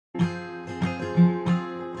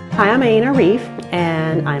Hi, I'm Aina Reef,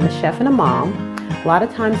 and I'm a chef and a mom. A lot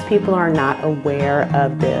of times people are not aware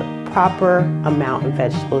of the proper amount of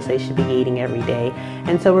vegetables they should be eating every day,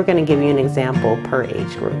 and so we're going to give you an example per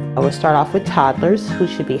age group. We'll start off with toddlers, who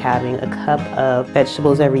should be having a cup of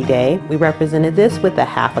vegetables every day. We represented this with a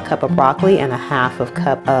half a cup of broccoli and a half a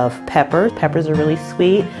cup of peppers. Peppers are really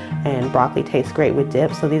sweet, and broccoli tastes great with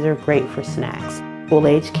dip, so these are great for snacks.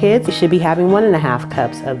 School-age kids should be having 1.5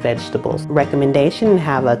 cups of vegetables. Recommendation: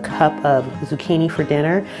 have a cup of zucchini for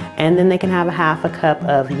dinner, and then they can have a half a cup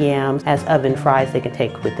of yams as oven fries they can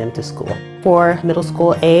take with them to school. For middle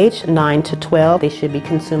school age, 9 to 12, they should be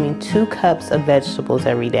consuming 2 cups of vegetables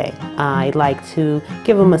every day. I like to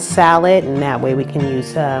give them a salad, and that way we can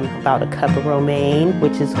use about a cup of romaine,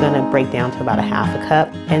 which is going to break down to about a half a cup.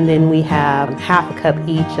 And then we have half a cup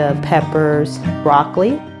each of peppers,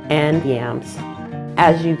 broccoli, and yams.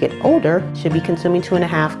 As you get older, you should be consuming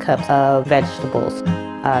 2.5 cups of vegetables.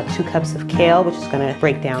 2 cups of kale, which is going to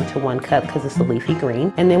break down to 1 cup because it's a leafy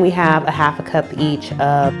green. And then we have a half a cup each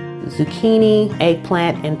of zucchini,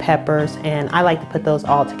 eggplant, and peppers, and I like to put those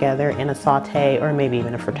all together in a saute or maybe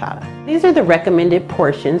even a frittata. These are the recommended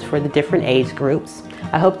portions for the different age groups.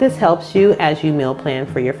 I hope this helps you as you meal plan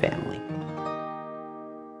for your family.